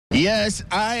Yes,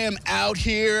 I am out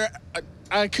here.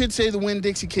 I could say the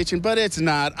Winn-Dixie Kitchen, but it's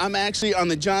not. I'm actually on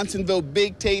the Johnsonville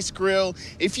Big Taste Grill.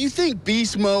 If you think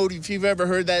beast mode, if you've ever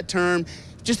heard that term,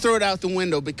 just throw it out the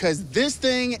window because this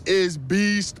thing is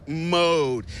beast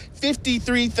mode.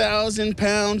 53,000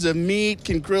 pounds of meat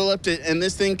can grill up to, and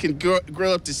this thing can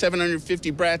grill up to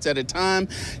 750 brats at a time.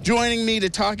 Joining me to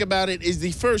talk about it is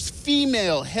the first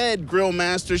female head grill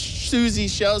master, Susie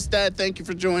Shellstad. Thank you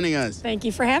for joining us. Thank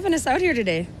you for having us out here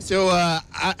today. So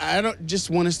I don't just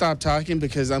want to stop talking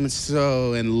because I'm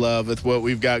so in love with what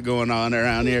we've got going on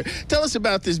around here. Tell us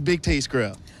about this Big Taste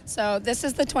Grill. So this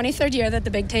is the 23rd year that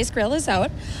the Big Taste Grill is out,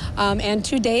 and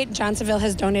to date, Johnsonville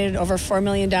has donated over $4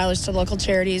 million to local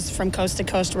charities from coast to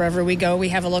coast. Wherever we go, we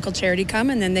have a local charity come,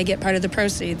 and then they get part of the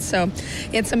proceeds. So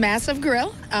it's a massive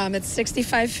grill. It's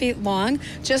 65 feet long.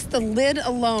 Just the lid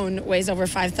alone weighs over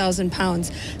 5,000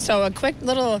 pounds. So a quick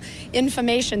little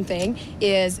information thing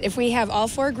is if we have all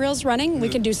 4 grills running, we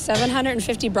can do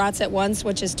 750 brats at once,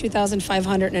 which is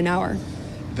 2,500 in an hour.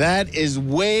 That is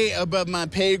way above my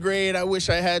pay grade. I wish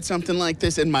I had something like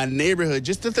this in my neighborhood,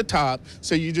 just at the top.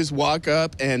 So you just walk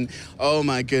up and, oh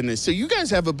my goodness. So you guys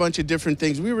have a bunch of different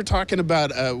things. We were talking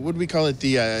about, what do we call it,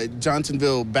 the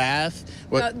Johnsonville bath?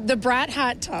 The Brat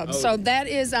Hot Tub. Oh. So that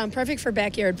is perfect for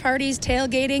backyard parties,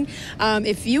 tailgating.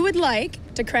 If you would like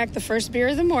to crack the first beer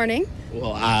of the morning.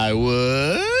 Well, I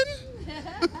would.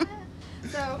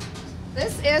 So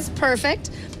this is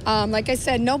perfect. Like I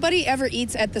said, nobody ever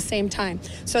eats at the same time.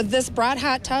 So this Brat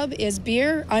Hot Tub is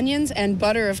beer, onions, and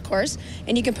butter, of course.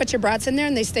 And you can put your brats in there,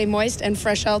 and they stay moist and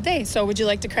fresh all day. So would you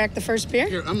like to crack the first beer?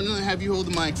 Here, I'm going to have you hold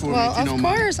the mic for me, well, if you don't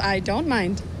mind. Of course, I don't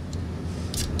mind.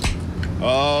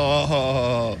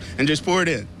 Oh, and just pour it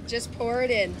in. Just pour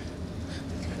it in.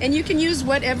 And you can use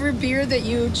whatever beer that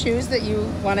you choose that you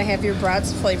want to have your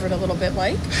brats flavored a little bit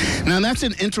like. Now, that's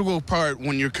an integral part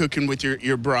when you're cooking with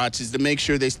your brats is to make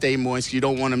sure they stay moist. You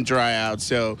don't want them dry out.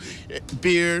 So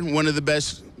beer, one of the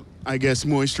best, I guess,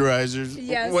 moisturizers.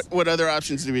 Yes. What other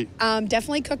options do we?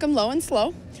 Definitely cook them low and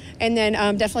slow. And then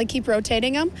definitely keep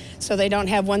rotating them so they don't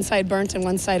have one side burnt and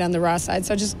one side on the raw side.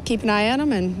 So just keep an eye on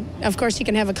them. And, of course, you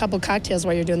can have a couple cocktails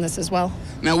while you're doing this as well.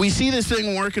 Now, we see this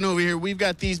thing working over here. We've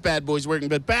got these bad boys working.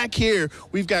 But back here,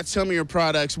 we've got some of your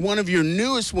products. One of your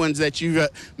newest ones that you've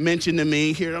mentioned to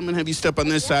me. Here, I'm going to have you step on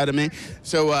this side of me.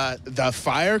 So the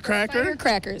Firecracker.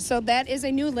 Firecracker. So that is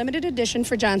a new limited edition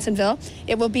for Johnsonville.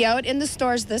 It will be out in the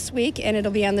stores this week, and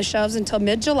it'll be on the shelves until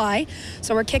mid-July.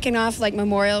 So we're kicking off like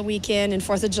Memorial Weekend and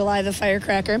 4th of July. The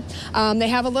Firecracker. They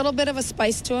have a little bit of a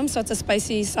spice to them, so it's a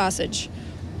spicy sausage.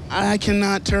 I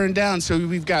cannot turn down. So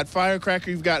we've got Firecracker,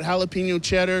 you've got jalapeno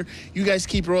cheddar. You guys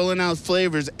keep rolling out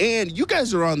flavors, and you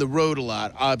guys are on the road a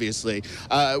lot, obviously.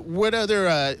 What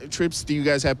other trips do you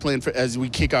guys have planned for as we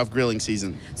kick off grilling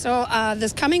season? So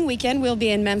this coming weekend, we'll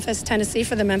be in Memphis, Tennessee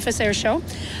for the Memphis Air Show.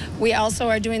 We also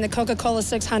are doing the Coca-Cola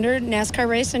 600 NASCAR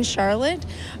race in Charlotte.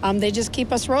 They just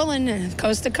keep us rolling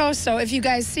coast to coast. So if you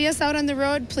guys see us out on the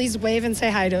road, please wave and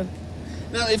say hi to.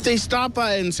 Now, if they stop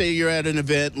by and say you're at an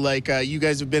event, like you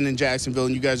guys have been in Jacksonville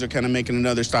and you guys are kind of making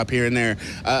another stop here and there,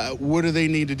 what do they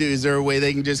need to do? Is there a way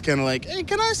they can just kind of like, hey,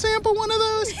 can I sample one of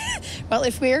those? Well,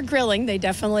 if we are grilling, they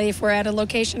definitely, if we're at a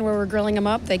location where we're grilling them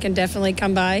up, they can definitely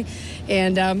come by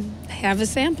and have a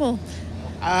sample.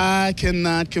 I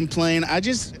cannot complain.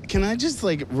 Can I just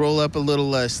like roll up a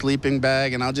little sleeping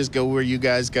bag and I'll just go where you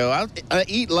guys go? I'll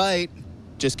eat light.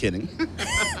 Just kidding.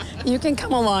 You can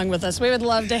come along with us. We would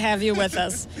love to have you with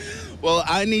us. Well,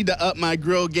 I need to up my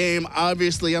grill game.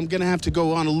 Obviously, I'm going to have to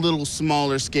go on a little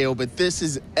smaller scale, but this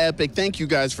is epic. Thank you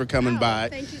guys for coming by.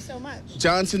 Thank you so much.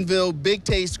 Johnsonville Big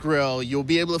Taste Grill. You'll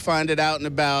be able to find it out and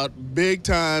about big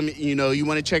time. You know, you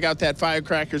want to check out that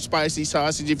Firecracker spicy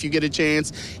sausage if you get a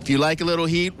chance. If you like a little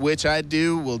heat, which I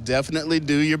do, will definitely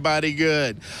do your body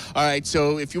good. All right,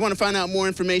 so if you want to find out more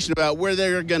information about where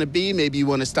they're going to be, maybe you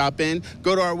want to stop in,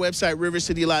 go to our website,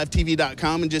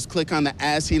 rivercitylivetv.com, and just click on the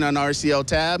As Seen on RCL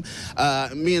tab.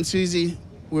 Me and Susie,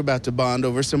 we're about to bond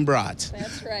over some brats.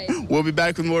 That's right. We'll be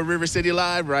back with more River City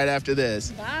Live right after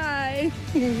this. Bye.